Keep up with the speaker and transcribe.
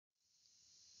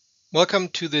Welcome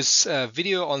to this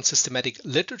video on systematic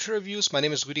literature reviews. My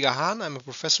name is Rüdiger Hahn. I'm a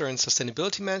professor in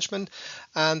sustainability management,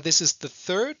 and this is the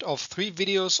third of 3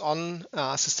 videos on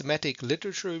systematic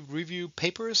literature review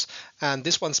papers, and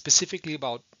this one specifically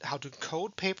about how to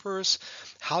code papers,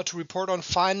 how to report on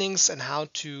findings, and how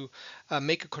to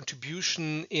make a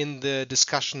contribution in the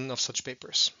discussion of such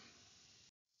papers.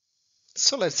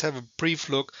 So let's have a brief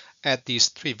look at these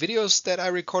 3 videos that I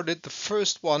recorded. The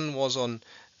first one was on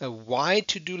why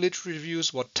to do literature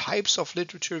reviews, what types of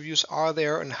literature reviews are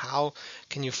there, and how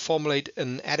can you formulate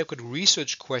an adequate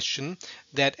research question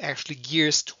that actually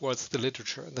gears towards the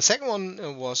literature. The second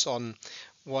one was on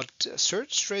what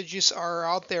search strategies are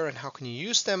out there and how can you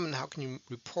use them and how can you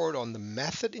report on the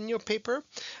method in your paper.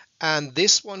 And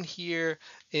this one here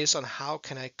is on how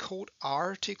can I code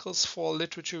articles for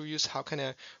literature reviews, how can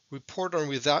I report on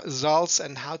results,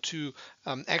 and how to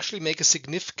actually make a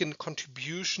significant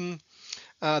contribution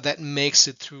that makes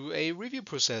it through a review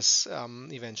process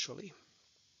eventually.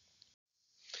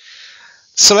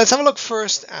 So let's have a look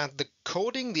first at the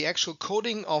coding, the actual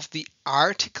coding of the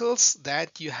articles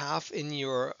that you have in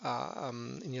your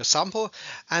sample,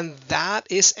 and that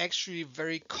is actually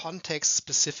very context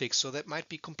specific. So that might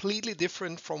be completely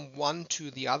different from one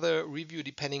to the other review,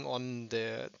 depending on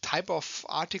the type of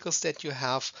articles that you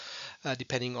have,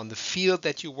 depending on the field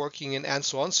that you're working in, and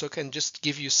so on. So it can just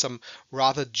give you some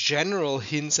rather general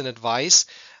hints and advice.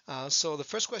 So the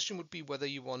first question would be whether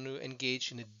you want to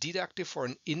engage in a deductive or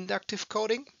an inductive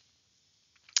coding.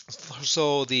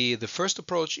 So the first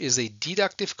approach is a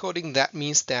deductive coding. That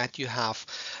means that you have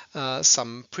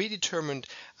some predetermined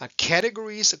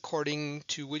categories according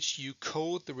to which you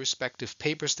code the respective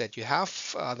papers that you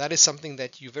have. That is something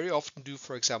that you very often do,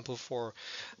 for example, for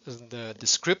the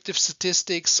descriptive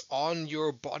statistics on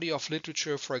your body of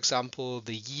literature, for example,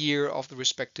 the year of the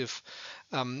respective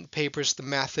papers, the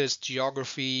methods,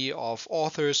 geography of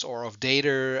authors or of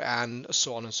data, and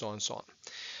so on and so on and so on.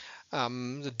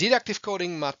 The deductive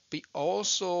coding might be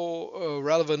also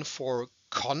relevant for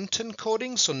content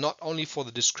coding, so not only for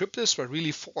the descriptives, but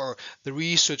really for the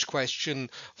research question,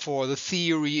 for the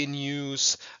theory in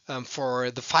use,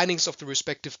 for the findings of the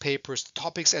respective papers, the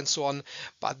topics, and so on.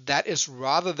 But that is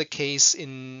rather the case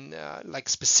in like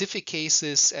specific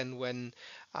cases, and when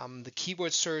the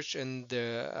keyword search and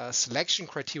the selection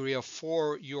criteria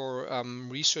for your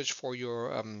research, for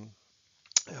your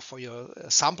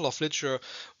sample of literature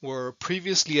were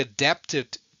previously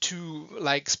adapted to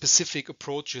like specific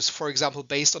approaches, for example,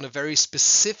 based on a very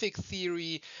specific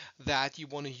theory that you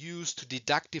want to use to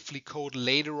deductively code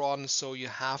later on. So you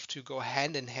have to go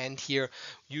hand in hand here,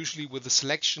 usually with the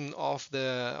selection of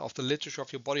the literature,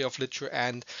 of your body of literature,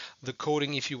 and the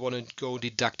coding if you want to go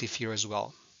deductive here as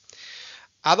well.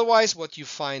 Otherwise, what you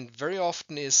find very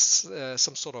often is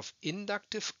some sort of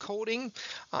inductive coding.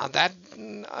 That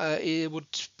it would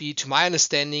be, to my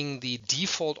understanding, the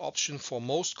default option for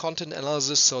most content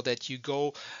analysis, so that you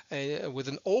go with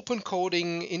an open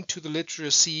coding into the literature,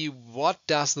 see what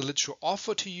does the literature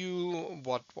offer to you,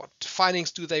 what findings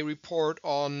do they report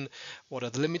on, what are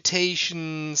the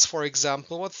limitations, for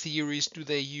example, what theories do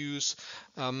they use.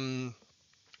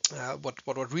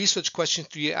 What research questions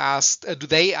do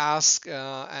they ask,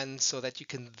 and so that you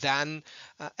can then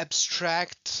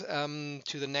abstract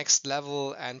to the next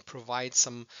level and provide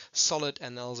some solid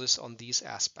analysis on these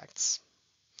aspects.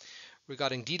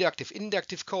 Regarding deductive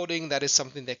inductive coding, that is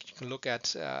something that you can look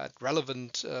at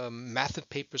relevant method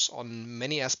papers on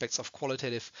many aspects of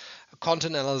qualitative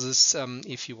content analysis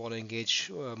if you want to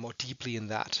engage more deeply in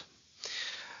that.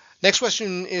 Next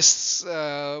question is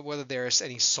whether there's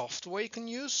any software you can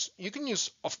use. You can use,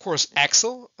 of course,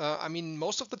 Excel. I mean,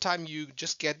 most of the time you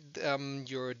just get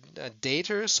your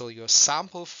data, so your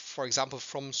sample, for example,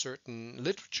 from certain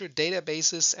literature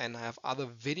databases, and I have other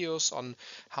videos on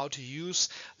how to use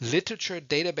literature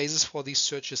databases for these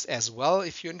searches as well,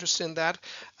 if you're interested in that.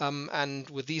 And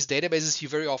with these databases, you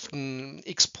very often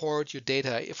export your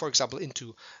data, for example,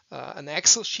 into an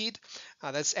Excel sheet.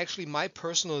 That's actually my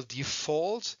personal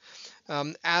default,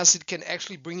 as it can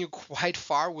actually bring you quite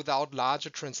far without larger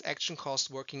transaction costs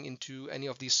working into any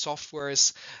of these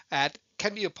softwares. It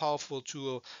can be a powerful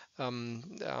tool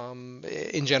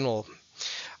in general.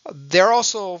 There are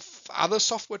also other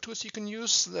software tools you can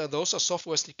use. Those are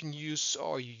softwares that you can use,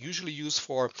 or you usually use,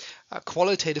 for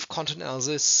qualitative content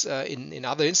analysis in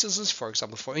other instances, for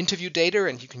example, for interview data,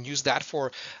 and you can use that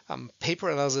for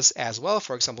paper analysis as well.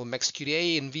 For example,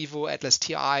 MaxQDA, NVivo, Atlas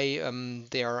TI,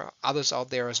 there are others out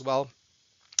there as well.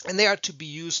 And they are to be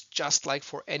used just like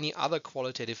for any other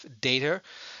qualitative data.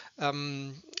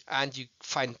 And you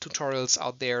find tutorials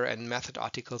out there and method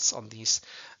articles on these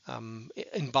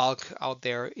in bulk out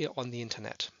there on the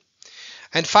internet.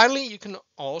 And finally, you can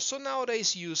also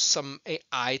nowadays use some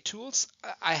AI tools.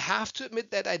 I have to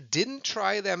admit that I didn't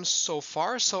try them so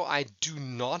far, so I do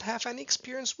not have any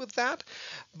experience with that.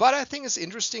 But I think it's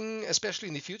interesting, especially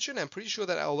in the future, and I'm pretty sure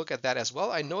that I'll look at that as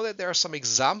well. I know that there are some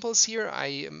examples here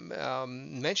I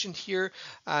mentioned here,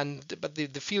 but the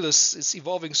field is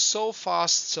evolving so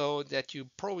fast, so that you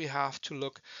probably have to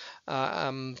look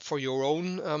for your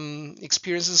own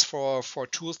experiences for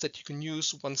tools that you can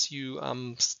use once you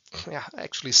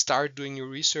actually start doing your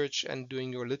research and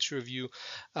doing your literature review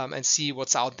and see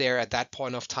what's out there at that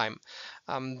point of time.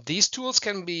 These tools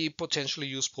can be potentially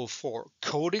useful for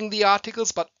coding the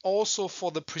articles, but also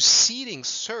for the preceding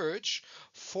search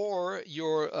for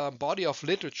your body of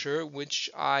literature, which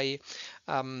I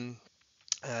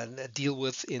deal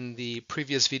with in the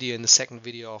previous video, in the second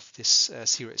video of this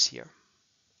series here.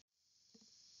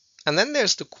 And then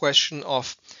there's the question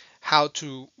of how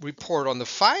to report on the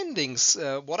findings.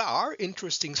 What are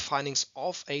interesting findings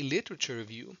of a literature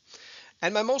review?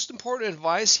 And my most important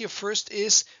advice here first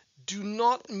is do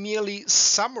not merely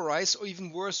summarize, or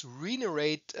even worse,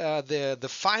 re-narrate the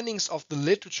findings of the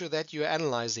literature that you're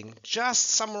analyzing.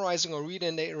 Just summarizing or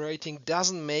re-narrating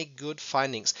doesn't make good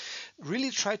findings.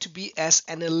 Really try to be as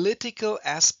analytical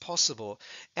as possible.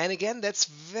 And again, that's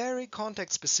very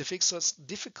context specific, so it's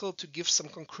difficult to give some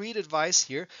concrete advice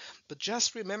here. But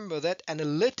just remember that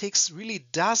analytics really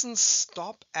doesn't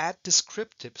stop at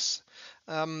descriptives.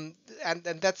 And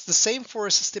that's the same for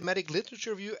a systematic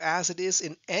literature review as it is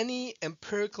in any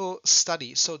empirical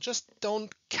study. So just don't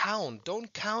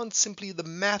count simply the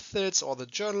methods or the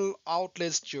journal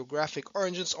outlets, geographic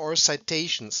origins, or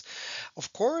citations.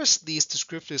 Of course, these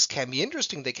descriptives can be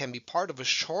interesting. They can be part of a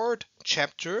short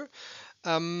chapter,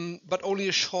 but only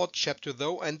a short chapter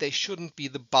though, and they shouldn't be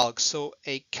the bulk. So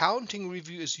a counting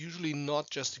review is usually not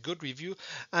just a good review,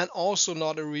 and also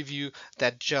not a review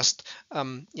that just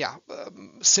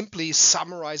simply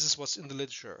summarizes what's in the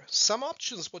literature. Some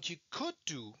options what you could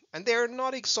do, and they're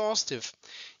not exhaustive.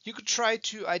 You could try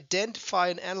to identify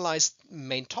and analyze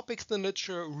main topics in the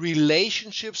literature,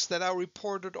 relationships that are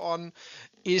reported on.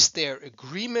 Is there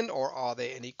agreement or are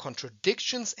there any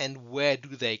contradictions, and where do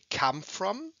they come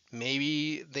from?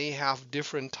 Maybe they have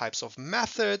different types of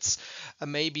methods.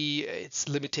 Maybe it's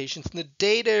limitations in the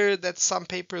data that some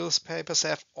papers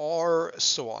have, or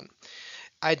so on.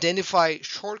 Identify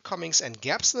shortcomings and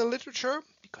gaps in the literature,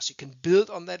 because you can build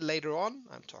on that later on.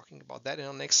 I'm talking about that in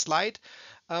our next slide.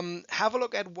 Have a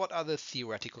look at what are the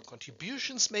theoretical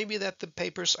contributions maybe that the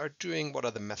papers are doing, what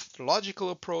are the methodological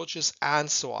approaches,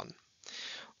 and so on.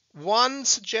 One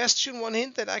suggestion, one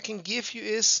hint that I can give you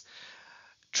is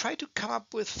try to come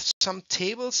up with some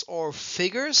tables or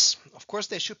figures. Of course,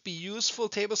 they should be useful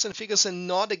tables and figures, and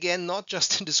not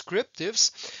just in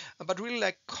descriptives, but really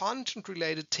like content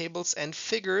related tables and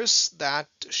figures that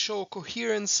show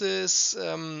coherences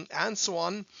and so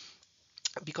on,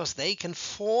 because they can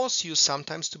force you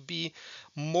sometimes to be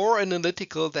more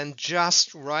analytical than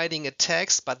just writing a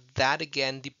text. But that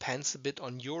again depends a bit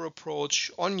on your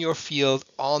approach, on your field,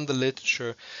 on the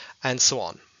literature, and so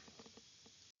on.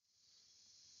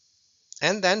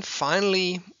 And then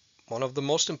finally, one of the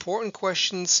most important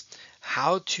questions,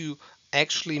 how to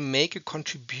actually make a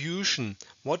contribution.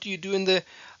 What do you do in the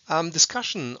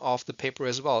discussion of the paper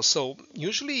as well? So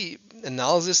usually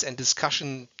analysis and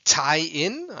discussion tie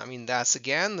in. I mean, that's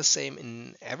again the same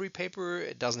in every paper.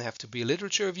 It doesn't have to be a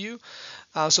literature review.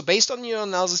 So based on your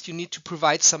analysis, you need to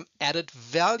provide some added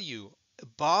value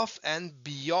above and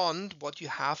beyond what you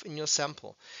have in your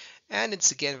sample. And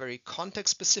it's again very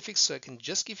context specific, so I can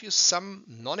just give you some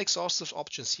non-exhaustive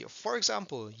options here. For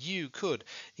example, you could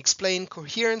explain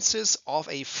coherences of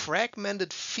a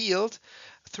fragmented field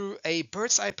through a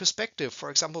bird's eye perspective, for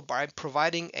example, by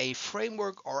providing a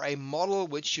framework or a model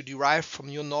which you derive from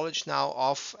your knowledge now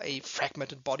of a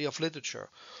fragmented body of literature.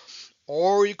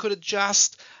 Or you could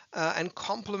adjust and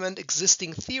complement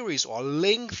existing theories or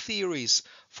link theories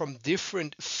from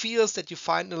different fields that you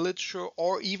find in the literature,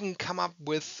 or even come up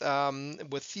with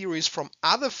theories from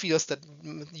other fields that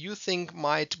you think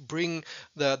might bring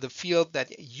the field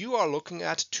that you are looking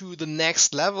at to the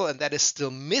next level and that is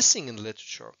still missing in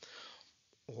literature.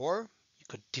 Or you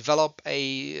could develop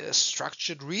a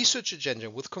structured research agenda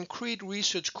with concrete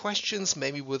research questions,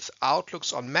 maybe with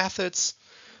outlooks on methods.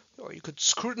 Or you could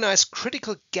scrutinize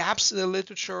critical gaps in the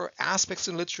literature, aspects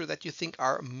in literature that you think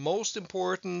are most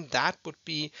important. That would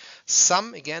be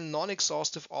some, again,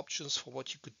 non-exhaustive options for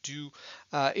what you could do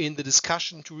in the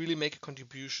discussion to really make a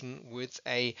contribution with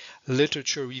a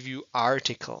literature review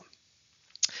article.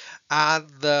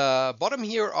 At the bottom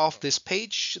here of this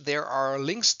page, there are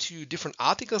links to different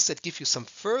articles that give you some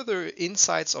further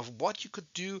insights of what you could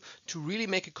do to really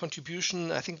make a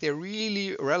contribution. I think they're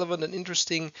really relevant and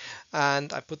interesting,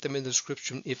 and I put them in the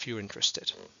description if you're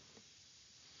interested.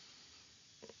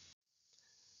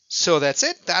 So that's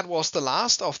it. That was the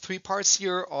last of 3 parts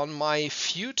here on my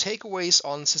few takeaways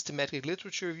on systematic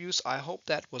literature reviews. I hope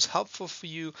that was helpful for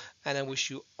you, and I wish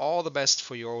you all the best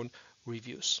for your own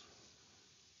reviews.